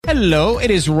Hello, it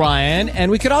is Ryan,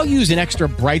 and we could all use an extra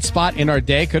bright spot in our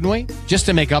day, couldn't we? Just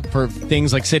to make up for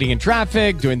things like sitting in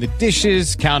traffic, doing the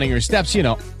dishes, counting your steps, you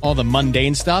know, all the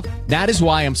mundane stuff. That is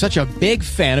why I'm such a big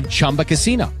fan of Chumba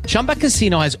Casino. Chumba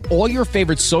Casino has all your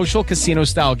favorite social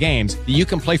casino-style games that you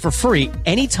can play for free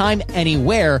anytime,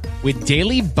 anywhere with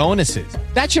daily bonuses.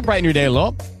 That should brighten your day a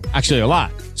little. Actually, a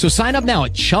lot. So sign up now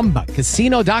at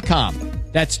ChumbaCasino.com.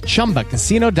 That's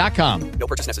ChumbaCasino.com. No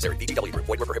purchase necessary. VGW Group.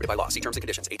 Void where prohibited by law. See terms and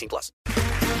conditions. 18+.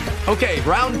 Okay,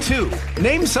 round two.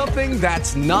 Name something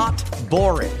that's not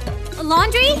boring. A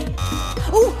laundry?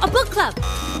 Ooh, a book club.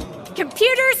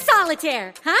 Computer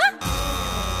solitaire, huh?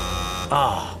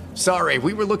 Ah, sorry.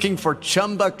 We were looking for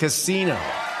Chumba Casino.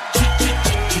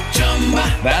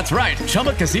 That's right.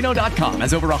 ChumbaCasino.com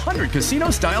has over 100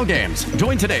 casino-style games.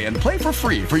 Join today and play for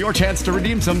free for your chance to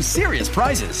redeem some serious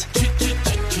prizes.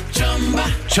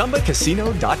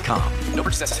 ChumbaCasino.com. No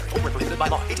purchase necessary. Void where prohibited by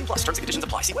law. 18+. Terms and conditions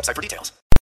apply. See website for details.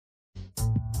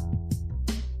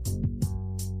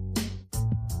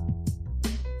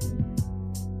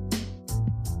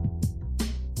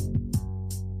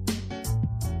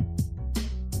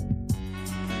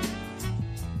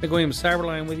 Mick Williams,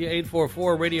 Cyberline with you,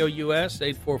 844 Radio US,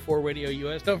 844 Radio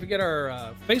US. Don't forget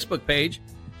our Facebook page,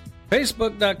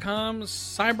 facebook.com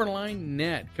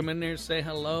CyberlineNet. Come in there, say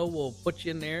hello. We'll put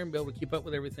you in there and be able to keep up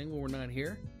with everything when we're not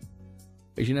here.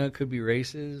 Because, you know, it could be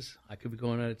races. I could be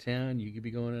going out of town. You could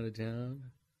be going out of town.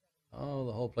 Oh,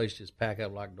 the whole place just pack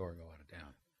up, lock the door, and go out of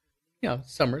town. You know,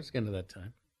 it's summer. It's getting to that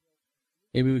time.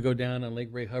 Maybe we go down on Lake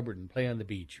Ray Hubbard and play on the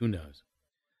beach. Who knows?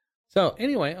 So,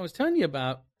 anyway, I was telling you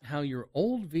about how your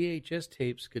old VHS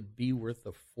tapes could be worth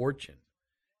a fortune.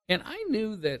 And I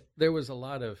knew that there was a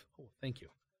lot of,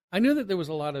 I knew that there was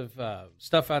a lot of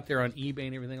stuff out there on eBay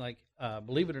and everything. Like,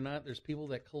 believe it or not, there's people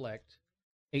that collect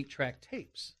 8-track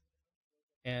tapes.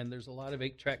 And there's a lot of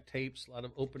 8-track tapes, a lot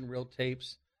of open reel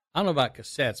tapes. I don't know about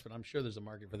cassettes, but I'm sure there's a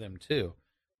market for them too.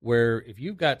 Where if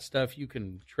you've got stuff you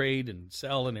can trade and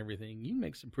sell and everything, you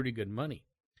make some pretty good money.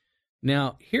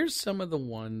 Now, here's some of the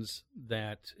ones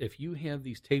that if you have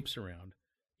these tapes around,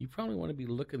 you probably want to be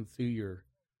looking through your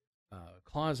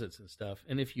closets and stuff.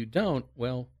 And if you don't,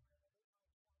 well,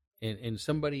 and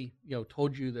somebody, you know,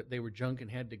 told you that they were junk and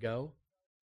had to go,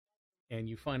 and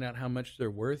you find out how much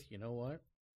they're worth, you know what?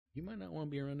 You might not want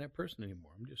to be around that person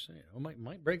anymore. I'm just saying. It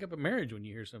might break up a marriage when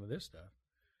you hear some of this stuff.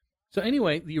 So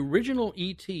anyway, the original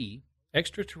E.T.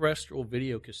 extraterrestrial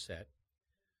video cassette,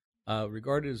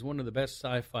 regarded as one of the best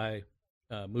sci-fi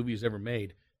movies ever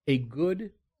made, a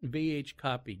good VH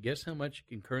copy. Guess how much it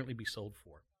can currently be sold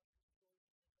for?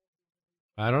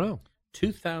 I don't know.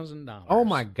 $2,000. Oh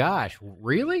my gosh!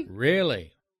 Really?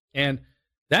 Really? And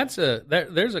there's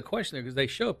a question there because they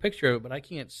show a picture of it, but I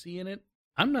can't see in it.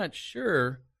 I'm not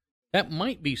sure. That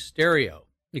might be stereo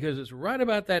because it's right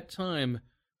about that time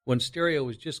when stereo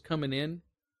was just coming in.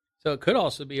 So it could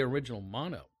also be original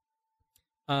mono.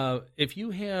 If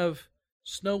you have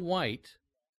Snow White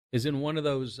is in one of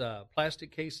those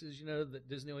plastic cases, you know, that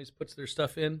Disney always puts their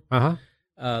stuff in. Uh-huh.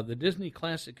 The Disney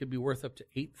Classic could be worth up to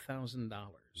 $8,000.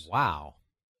 Wow.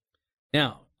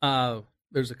 Now,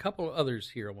 there's a couple of others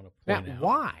here I want to point out.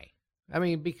 Why? I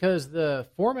mean, because the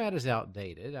format is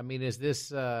outdated. I mean, is this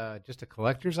just a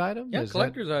collector's item? Yeah,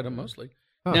 collector's item mostly.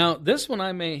 Huh. Now, this one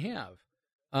I may have.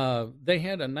 They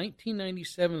had a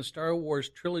 1997 Star Wars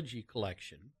trilogy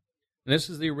collection. And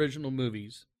this is the original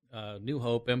movies, New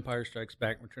Hope, Empire Strikes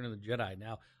Back, Return of the Jedi.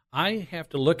 Now, I have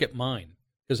to look at mine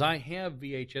because I have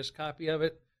VHS copy of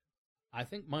it. I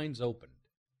think mine's opened.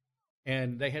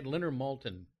 And they had Leonard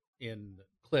Maltin in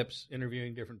clips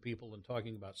interviewing different people and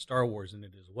talking about Star Wars in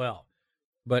it as well.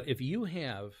 But if you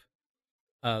have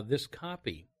this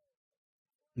copy,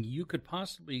 you could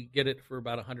possibly get it for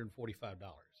about $145.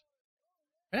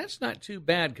 That's not too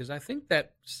bad because I think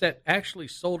that set actually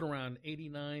sold around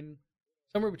 $89,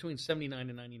 somewhere between $79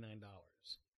 and $99.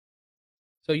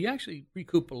 So you actually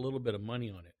recoup a little bit of money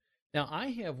on it. Now, I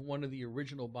have one of the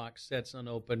original box sets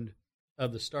unopened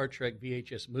of the Star Trek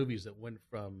VHS movies that went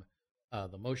from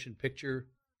the motion picture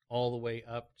all the way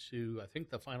up to, I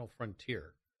think, the Final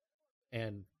Frontier,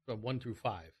 and from 1 through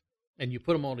 5. And you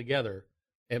put them all together,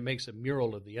 it makes a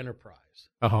mural of the Enterprise.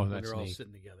 Oh, when that's they're all neat.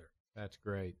 sitting together. That's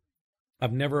great.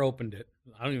 I've never opened it.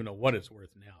 I don't even know what it's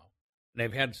worth now. And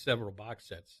they've had several box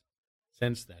sets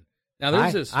since then. Now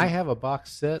there's this. I have a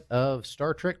box set of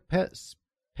Star Trek Pez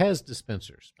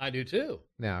dispensers. I do too.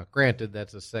 Now, granted,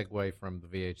 that's a segue from the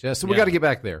VHS, so we got to get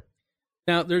back there.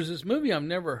 Now, there's this movie I've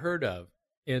never heard of.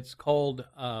 It's called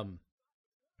The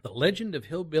Legend of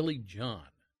Hillbilly John.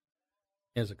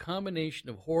 It's a combination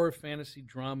of horror, fantasy,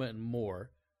 drama, and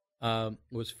more. It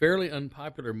was a fairly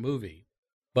unpopular movie.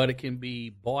 but it can be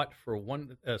bought for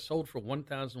sold for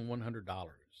 $1,100.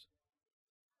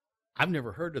 I've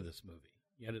never heard of this movie,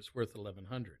 yet it's worth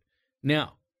 $1,100.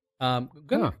 Now, I'm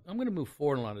gonna move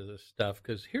forward a lot of this stuff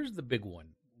because here's the big one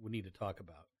we need to talk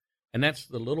about, and that's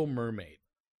The Little Mermaid.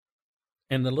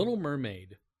 And The Little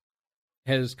Mermaid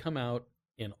has come out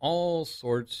in all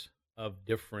sorts of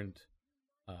different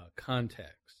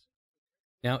contexts.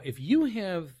 Now, if you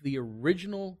have the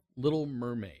original Little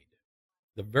Mermaid,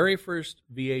 the very first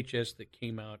VHS that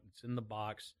came out, it's in the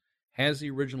box, has the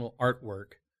original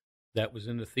artwork that was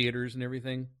in the theaters and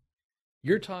everything,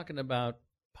 you're talking about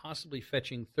possibly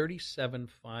fetching $37,500.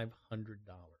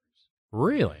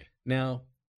 Really? Now,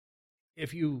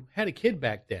 if you had a kid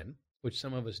back then, which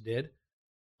some of us did,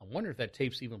 I wonder if that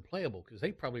tape's even playable because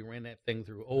they probably ran that thing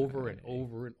through over and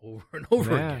over and over and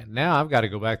over again. Now I've got to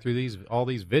go back through all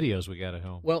these videos we got at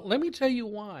home. Well, let me tell you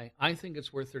why I think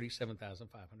it's worth $37,500.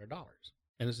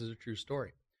 And this is a true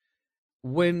story.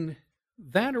 When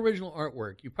that original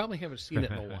artwork, you probably haven't seen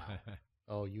it in a while.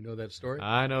 Oh, you know that story?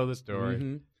 I know the story.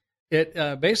 Mm-hmm.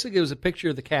 It basically was a picture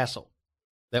of the castle.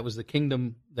 That was the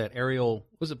kingdom that Ariel,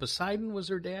 was it Poseidon was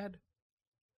her dad?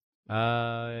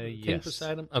 King Yes.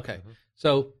 Poseidon? Okay. Mm-hmm.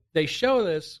 So they show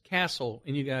this castle,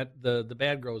 and you got the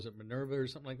bad girls at Minerva or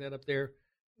something like that up there,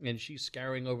 and she's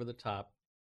scouring over the top.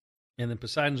 And then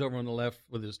Poseidon's over on the left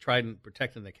with his trident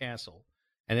protecting the castle.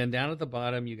 And then down at the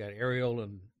bottom, you got Ariel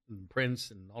and Prince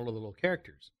and all of the little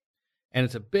characters. And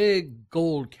it's a big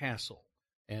gold castle,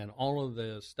 and all of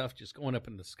the stuff just going up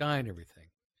in the sky and everything.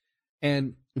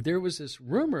 And there was this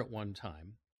rumor at one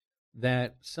time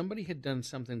that somebody had done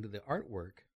something to the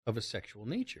artwork of a sexual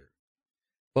nature.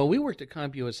 Well, we worked at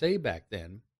CompUSA back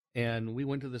then, and we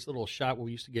went to this little shop where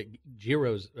we used to get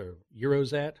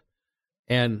Euros at,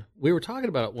 and we were talking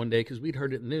about it one day because we'd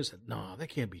heard it in the news. Said, no, that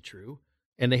can't be true.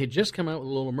 And they had just come out with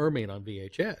Little Mermaid on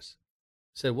VHS.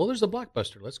 Said, well, there's a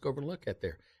Blockbuster. Let's go over and look at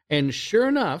there. And sure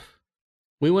enough,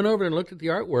 we went over and looked at the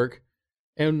artwork,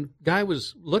 and guy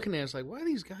was looking at us like, why are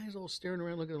these guys all staring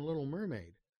around looking at a Little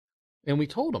Mermaid? And we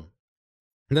told them.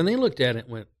 And then they looked at it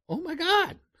and went, oh, my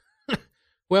God.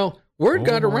 Well, word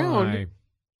got around,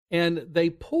 and they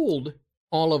pulled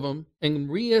all of them and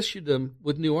reissued them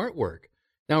with new artwork.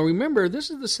 Now, remember, this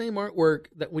is the same artwork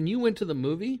that when you went to the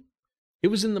movie, it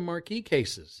was in the marquee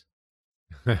cases.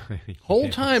 Whole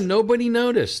time, nobody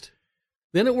noticed.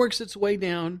 Then it works its way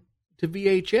down to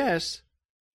VHS.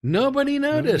 Nobody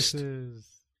noticed.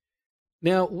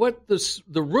 Now, what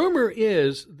the rumor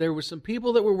is, there were some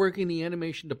people that were working in the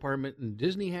animation department, and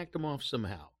Disney hacked them off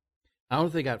somehow. I don't know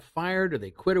if they got fired or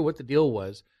they quit or what the deal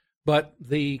was, but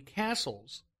the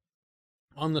castles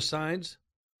on the sides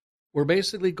were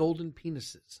basically golden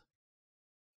penises.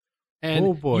 And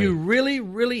oh boy. You really,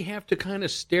 really have to kind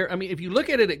of stare. I mean, if you look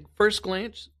at it at first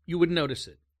glance, you would notice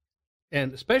it,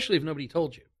 and especially if nobody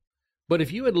told you. But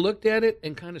if you had looked at it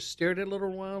and kind of stared at it a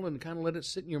little while and kind of let it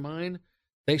sit in your mind,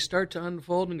 they start to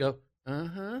unfold and go,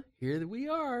 here we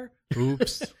are.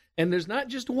 Oops. And there's not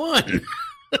just one.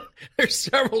 There's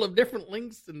several of different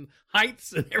lengths and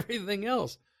heights and everything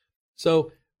else.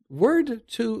 So, word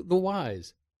to the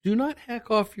wise, do not hack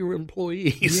off your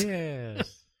employees.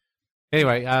 Yes.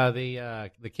 Anyway,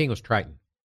 the king was Triton.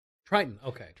 Triton,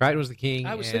 okay. Triton was the king.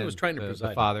 I was thinking it was Triton or the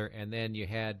Poseidon. father, and then you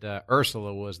had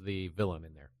Ursula was the villain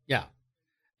in there. Yeah.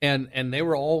 And they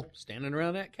were all standing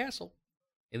around that castle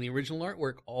in the original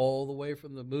artwork all the way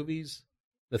from the movies,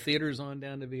 the theaters on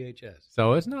down to VHS.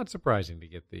 So it's not surprising to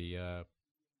get the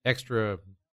extra,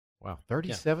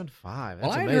 $37,500. That's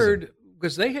well, I amazing. heard,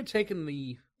 because they had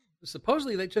taken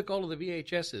supposedly they took all of the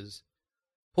VHSs,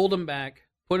 pulled them back,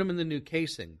 put them in the new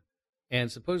casing,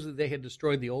 and supposedly they had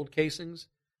destroyed the old casings.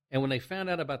 And when they found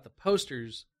out about the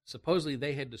posters, supposedly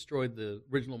they had destroyed the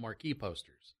original marquee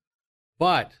posters.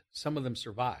 But some of them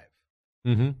survived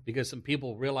because some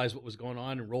people realized what was going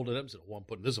on and rolled it up and said, oh, I'm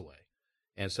putting this away.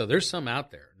 And so there's some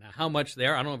out there. Now, how much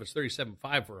there? I don't know if it's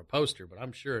 $37,500 for a poster, but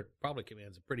I'm sure it probably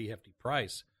commands a pretty hefty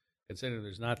price, considering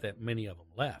there's not that many of them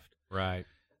left. Right.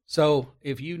 So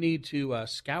if you need to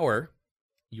scour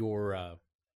your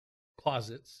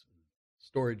closets,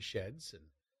 storage sheds, and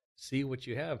see what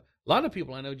you have, a lot of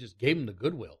people I know just gave them to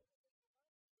Goodwill.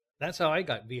 That's how I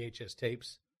got VHS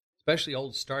tapes, especially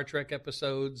old Star Trek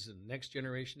episodes and Next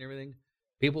Generation and everything.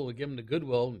 People would give them to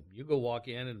Goodwill, and you go walk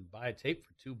in and buy a tape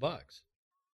for $2.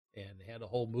 And they had a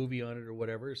whole movie on it or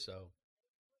whatever, so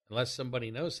unless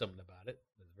somebody knows something about it,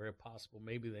 it's very possible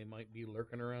maybe they might be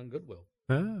lurking around Goodwill.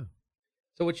 Ah.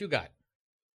 So what you got?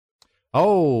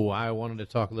 Oh, I wanted to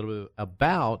talk a little bit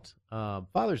about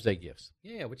Father's Day gifts.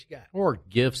 Yeah, what you got? Or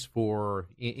gifts for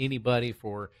anybody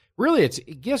really it's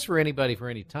gifts for anybody for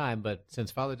any time, but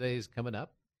since Father's Day is coming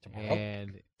up, Tomorrow?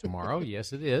 And tomorrow,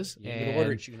 yes, it is. You're going to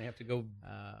order it. You're going to have to go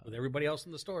with everybody else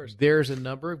in the stores. There's a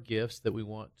number of gifts that we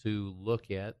want to look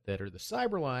at that are the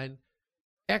Cyberline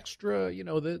extra.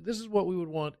 This is what we would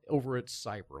want over at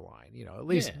Cyberline. At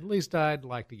least I'd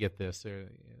like to get this.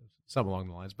 Something along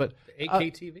the lines. But the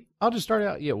 8K TV? I'll just start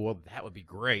out. Yeah, well, that would be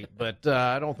great. But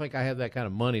I don't think I have that kind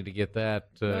of money to get that.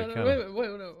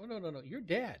 No. You're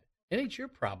dad. It ain't your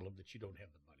problem that you don't have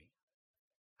the money.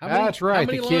 That's right. How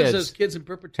many the lawns kids. those kids in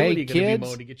perpetuity going to be kids.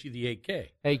 mowing to get you the 8K?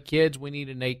 Hey, kids, we need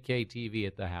an 8K TV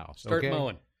at the house. Start okay?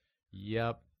 mowing. Yep.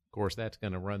 Of course, that's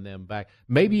going to run them back.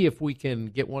 Maybe if we can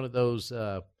get one of those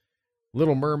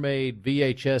Little Mermaid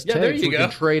VHS Yeah, there tapes, you we go.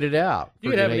 can trade it out. You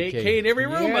could have an 8K in every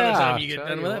room by the time you get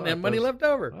done with it and have money left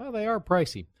over. Well, they are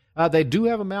pricey. They do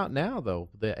have them out now, though,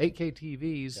 the 8K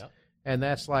TVs, and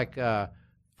that's like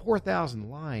 4,000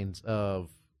 lines of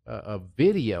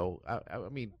video. I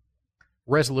mean,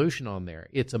 resolution on there.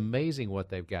 It's amazing what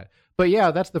they've got. But,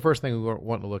 yeah, that's the first thing we were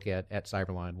wanting to look at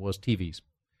Cyberline was TVs.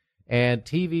 And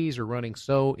TVs are running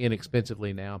so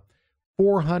inexpensively now.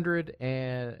 You get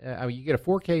a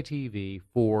 4K TV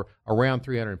for around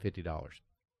 $350,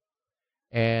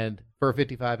 and for a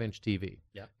 55-inch TV,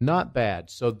 not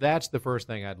bad. So that's the first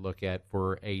thing I'd look at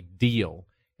for a deal,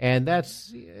 and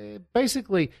that's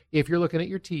basically if you're looking at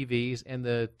your TVs and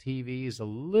the TV's a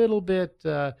little bit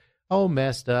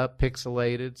messed up,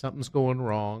 pixelated, something's going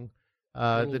wrong.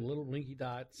 Little linky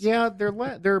dots. Yeah, their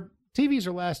TVs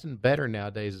are lasting better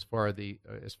nowadays as far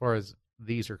as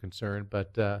these are concerned,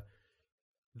 but.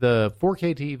 The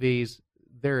 4K TVs,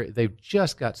 they've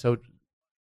just got so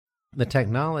the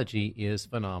technology is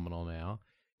phenomenal now.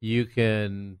 You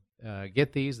can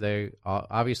get these. They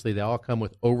all come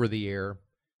with over-the-air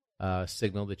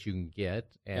signal that you can get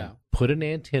and put an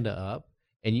antenna up,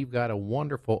 and you've got a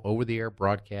wonderful over-the-air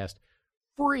broadcast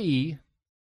free.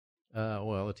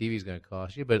 Well, the TV is going to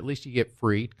cost you, but at least you get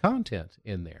free content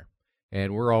in there.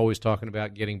 And we're always talking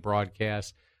about getting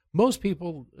broadcasts. Most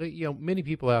people, many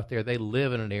people out there, they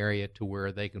live in an area to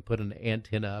where they can put an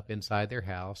antenna up inside their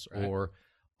house or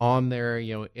on their,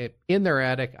 in their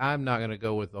attic. I'm not going to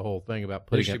go with the whole thing about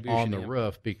putting it on the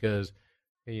roof because,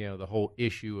 the whole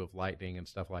issue of lightning and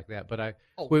stuff like that. But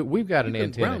we've got an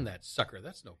antenna. Ground that sucker.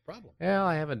 That's no problem. Well,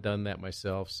 I haven't done that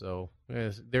myself, so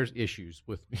there's issues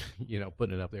with,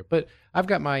 putting it up there. But I've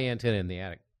got my antenna in the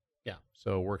attic. Yeah.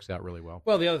 So it works out really well.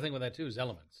 Well, the other thing with that, too, is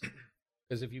elements.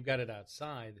 Because if you've got it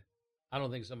outside, I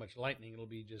don't think so much lightning. It'll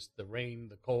be just the rain,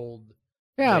 the cold.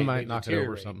 Yeah, I might knock it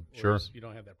over something. Sure. You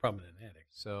don't have that problem in an attic.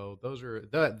 So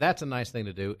that's a nice thing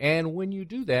to do. And when you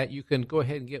do that, you can go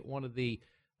ahead and get one of the,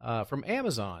 from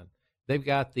Amazon, they've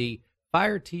got the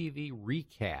Fire TV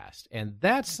Recast. And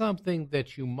that's something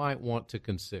that you might want to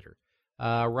consider.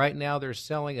 Right now, they're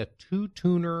selling a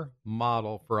 2-tuner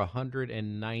model for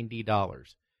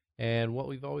 $190. And what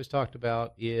we've always talked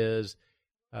about is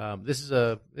this is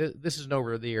an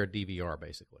over-the-air DVR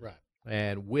basically, right?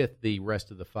 And with the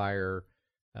rest of the Fire,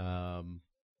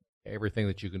 everything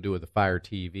that you can do with the Fire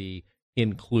TV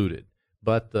included.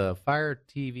 But the Fire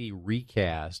TV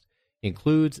Recast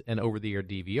includes an over-the-air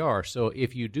DVR. So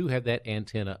if you do have that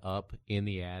antenna up in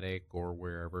the attic or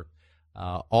wherever,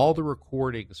 all the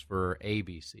recordings for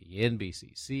ABC,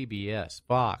 NBC, CBS,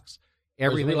 Fox,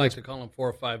 everything. We like to call them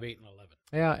 4, 5, 8, and 11.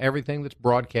 Yeah, everything that's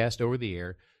broadcast over the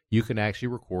air, you can actually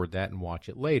record that and watch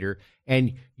it later,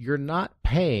 and you're not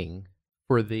paying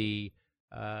for the,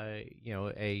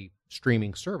 a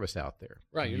streaming service out there.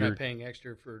 Right, you're not paying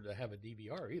extra to have a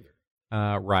DVR either.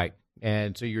 Right,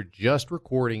 and so you're just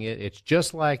recording it. It's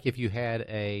just like if you had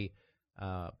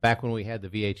back when we had the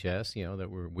VHS, that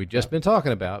we've just been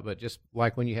talking about, but just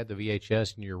like when you had the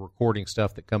VHS and you're recording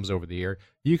stuff that comes over the air,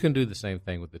 you can do the same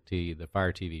thing with the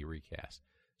Fire TV Recast.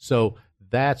 So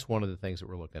that's one of the things that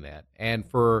we're looking at. And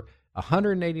for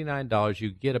 $189,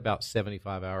 you get about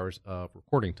 75 hours of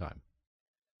recording time.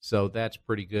 So that's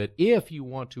pretty good. If you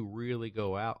want to really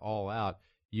go all out,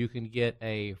 you can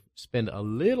spend a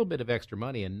little bit of extra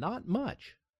money and not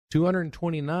much.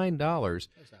 $229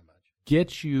 That's not much.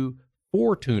 Gets you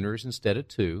 4 tuners instead of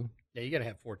 2. Yeah, you got to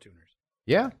have 4 tuners.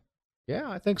 Yeah,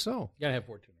 I think so. You got to have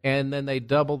 4 tuners. And then they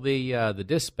double the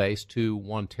disk space to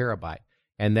 1 terabyte.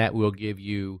 And that will give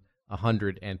you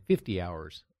 150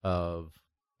 hours of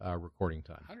recording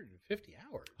time. 150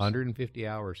 hours? 150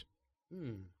 hours.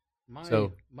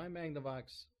 My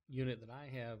Magnavox unit that I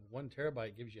have, 1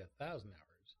 terabyte gives you 1,000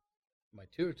 hours. My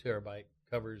 2 terabyte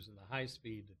covers in the high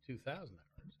speed to 2,000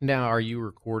 hours. Now, are you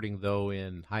recording, though,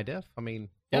 in high def?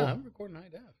 Yeah, I'm recording high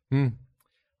def.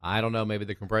 I don't know. Maybe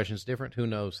the compression's different. Who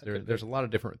knows? There's a lot of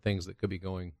different things that could be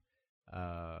going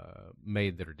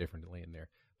made that are differently in there.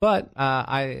 But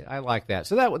I like that.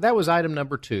 So that was item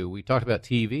number 2. We talked about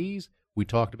TVs. We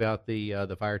talked about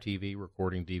the Fire TV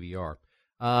recording DVR.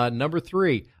 Number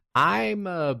 3, I'm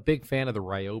a big fan of the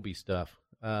Ryobi stuff.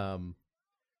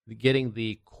 Getting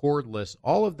the cordless,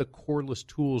 all of the cordless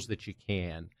tools that you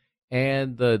can.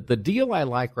 And the deal I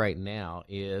like right now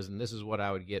is, and this is what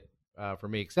I would get for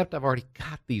me, except I've already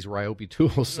got these Ryobi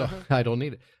tools, so I don't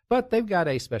need it. But they've got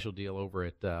a special deal over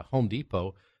at Home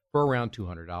Depot for around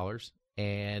 $200.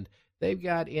 And they've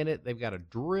got a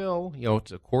drill,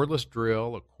 it's a cordless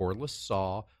drill, a cordless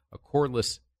saw, a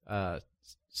cordless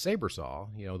saber saw,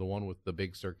 the one with the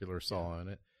big circular saw in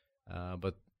it,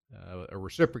 but a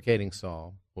reciprocating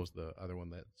saw was the other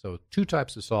one. So 2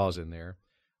 types of saws in there.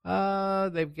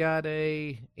 They've got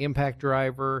a impact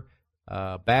driver,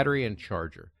 battery, and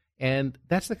charger. And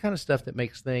that's the kind of stuff that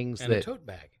makes things and a tote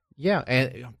bag. Yeah,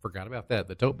 and I forgot about that,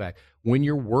 the tote bag. When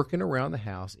you're working around the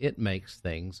house, it makes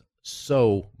things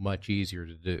so much easier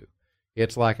to do.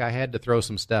 It's like I had to throw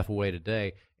some stuff away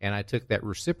today, and I took that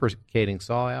reciprocating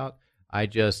saw out. I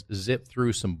just zipped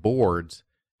through some boards,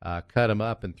 cut them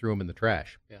up, and threw them in the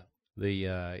trash. Yeah,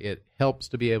 it helps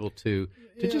to be able to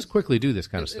just quickly do this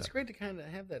kind of stuff. It's great to kind of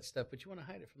have that stuff, but you want to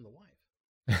hide it from the wife.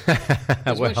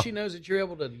 Because once she knows that you're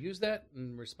able to use that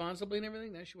and responsibly and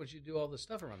everything, then she wants you to do all this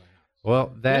stuff around the house.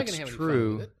 Well, that's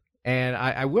true. And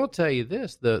I will tell you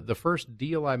this, the first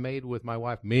deal I made with my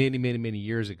wife many, many, many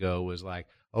years ago was like,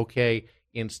 okay,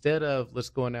 instead of let's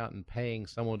going out and paying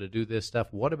someone to do this stuff,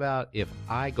 what about if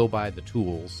I go buy the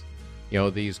tools,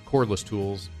 these cordless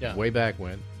tools way back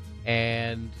when,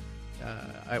 and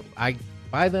I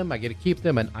buy them, I get to keep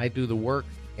them, and I do the work,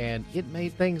 and it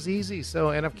made things easy.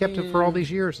 And I've kept it for all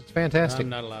these years. It's fantastic. I'm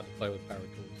not allowed to play with power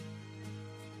tools.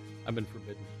 I've been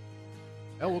forbidden.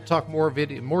 Well, we'll talk more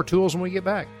tools when we get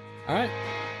back. All right.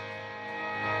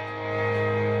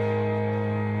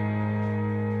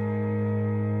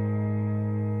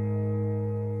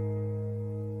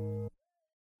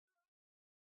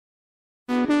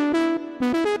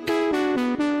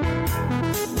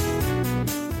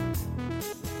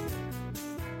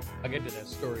 I'll get to that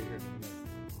story here in a minute.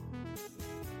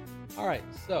 All right,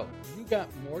 so you got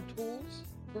more tools?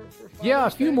 Yeah, a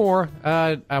few more.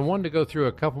 I wanted to go through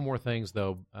a couple more things,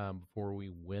 though, before we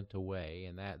went away,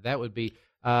 and that would be,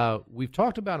 we've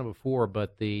talked about them before,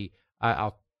 but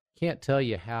I can't tell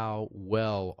you how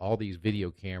well all these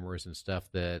video cameras and stuff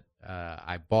that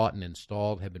I bought and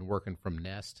installed have been working from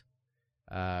Nest.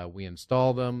 We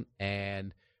installed them,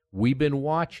 and we've been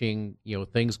watching,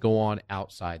 things go on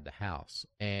outside the house,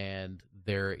 and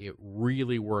it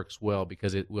really works well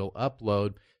because it will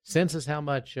upload, senses how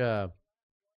much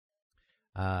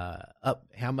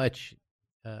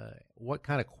what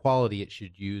kind of quality it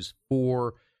should use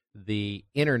for the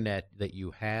internet that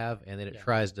you have, and then it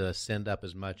tries to send up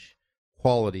as much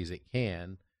quality as it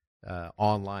can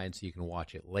online so you can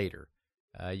watch it later.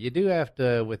 You do have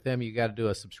to, with them, you got to do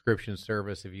a subscription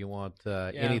service if you want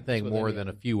anything more than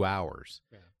a few hours.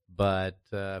 Yeah. But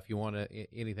if you want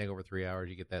anything over 3 hours,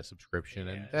 you get that subscription,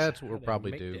 and that's what we'll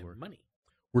probably do.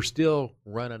 We're still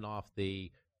running off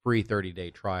the free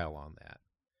 30-day trial on that.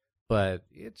 But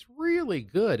it's really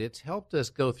good. It's helped us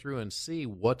go through and see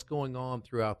what's going on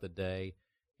throughout the day,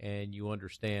 and you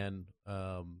understand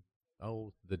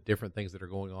the different things that are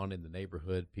going on in the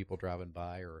neighborhood, people driving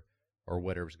by or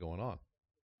whatever's going on.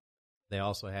 They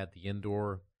also had the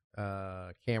indoor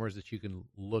cameras that you can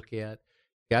look at.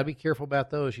 Got to be careful about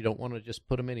those. You don't want to just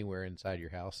put them anywhere inside your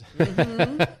house.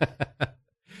 Mm-hmm.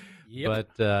 Yep.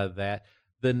 But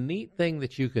the neat thing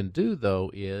that you can do,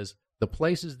 though, is the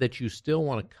places that you still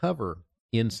want to cover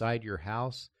inside your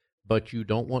house, but you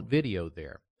don't want video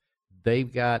there,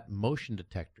 they've got motion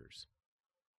detectors.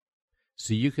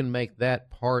 So you can make that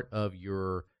part of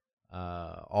your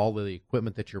all of the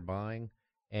equipment that you're buying,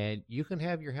 and you can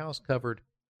have your house covered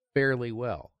fairly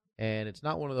well. And it's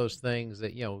not one of those things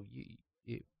that,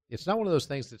 it's not one of those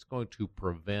things that's going to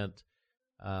prevent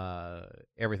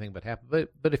everything but happen.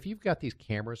 But if you've got these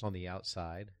cameras on the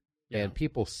outside, and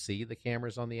people see the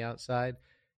cameras on the outside,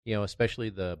 especially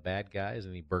the bad guys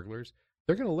and the burglars,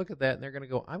 they're going to look at that and they're going to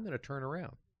go, I'm going to turn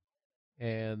around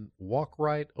and walk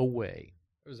right away.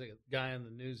 There was a guy on the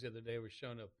news the other day was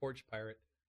showing a porch pirate,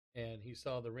 and he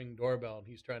saw the Ring doorbell, and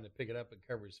he's trying to pick it up and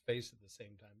cover his face at the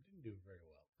same time. Didn't do it very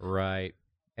well. Right.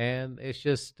 And it's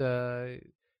just,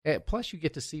 plus you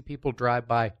get to see people drive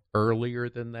by earlier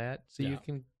than that, so you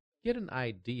can get an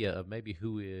idea of maybe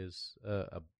who is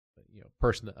a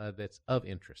person that's of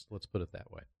interest. Let's put it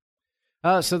that way.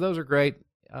 So those are great.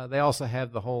 They also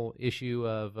have the whole issue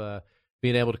of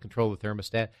being able to control the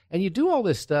thermostat. And you do all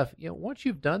this stuff, once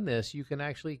you've done this, you can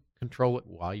actually control it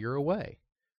while you're away.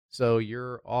 So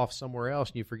you're off somewhere else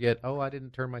and you forget, oh, I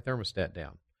didn't turn my thermostat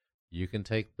down. You can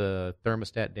take the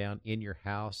thermostat down in your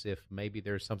house if maybe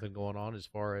there's something going on as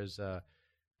far as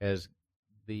there's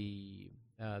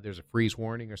a freeze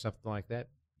warning or something like that.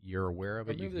 You're aware of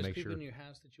it. You can make sure. People in your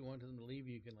house that you want them to leave,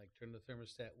 you can like turn the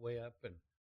thermostat way up and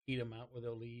heat them out when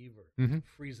they'll leave, or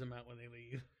freeze them out when they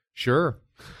leave. Sure,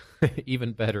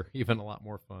 even better, even a lot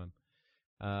more fun.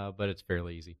 But it's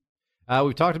fairly easy.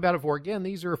 We've talked about it before. Again,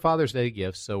 these are Father's Day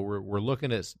gifts, so we're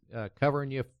looking at covering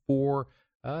you for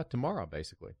tomorrow,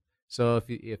 basically. So if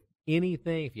you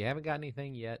haven't got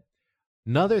anything yet,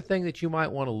 another thing that you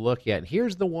might want to look at. And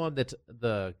here's the one that's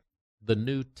the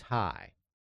new tie.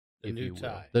 The new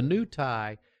tie. The new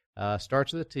tie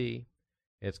starts with a T.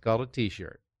 It's called a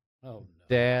T-shirt. Oh, no.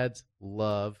 Dads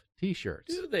love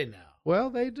T-shirts. Do they now? Well,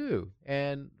 they do.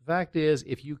 And the fact is,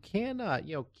 if you cannot,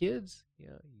 kids,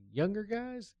 younger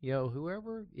guys,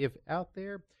 whoever, if out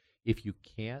there, if you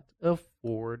can't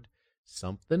afford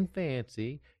something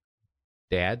fancy,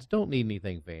 dads don't need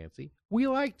anything fancy. We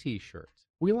like T-shirts.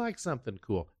 We like something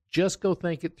cool. Just go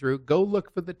think it through. Go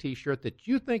look for the T-shirt that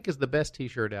you think is the best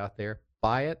T-shirt out there.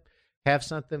 Buy it. Have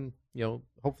something,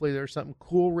 hopefully there's something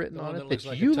cool written on it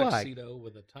that you like. A tuxedo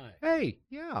with a tie. Hey,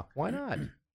 yeah, why not?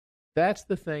 That's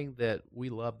the thing that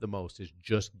we love the most, is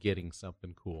just getting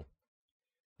something cool.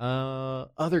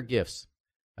 Other gifts.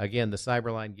 Again, the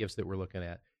Cyberline gifts that we're looking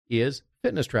at is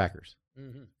fitness trackers.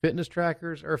 Mm-hmm. Fitness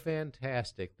trackers are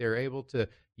fantastic. They're able to,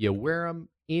 you wear them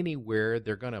anywhere.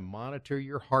 They're going to monitor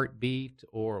your heartbeat,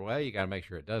 or, well, you got to make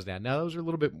sure it does that. Now, those are a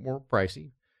little bit more pricey,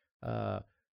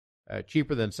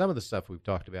 cheaper than some of the stuff we've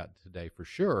talked about today for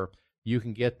sure. You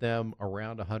can get them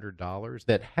around $100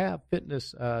 that have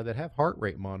fitness, that have heart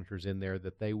rate monitors in there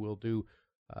that they will do,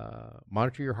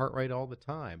 monitor your heart rate all the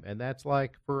time. And that's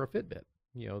like for a Fitbit.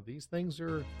 These things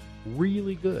are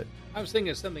really good. I was thinking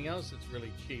of something else that's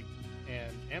really cheap,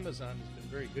 and Amazon has been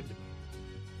very good to me.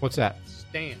 What's that?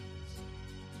 Stands.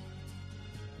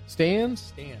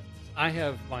 Stands? I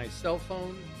have my cell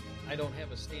phone. I don't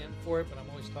have a stand for it, but I'm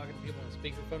always talking to people on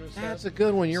speakerphone and stuff. That's a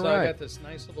good one. You're right. right. I got this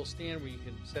nice little stand where you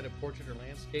can set a portrait or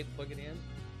landscape, plug it in,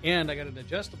 and I got an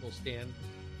adjustable stand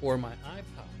for my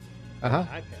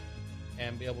iPad,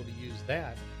 and be able to use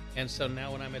that. And so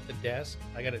now when I'm at the desk,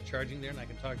 I got it charging there, and I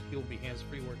can talk to people, be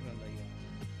hands-free working on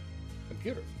the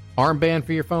computer. Armband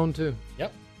for your phone, too.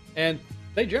 Yep. And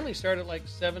they generally start at like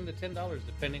 $7 to $10,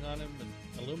 depending on them,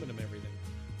 and aluminum, everything.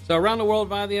 So around the world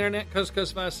via the internet, coast to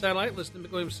coast via satellite, listen to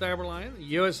Mick Williams Cyberline, the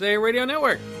USA Radio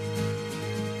Network.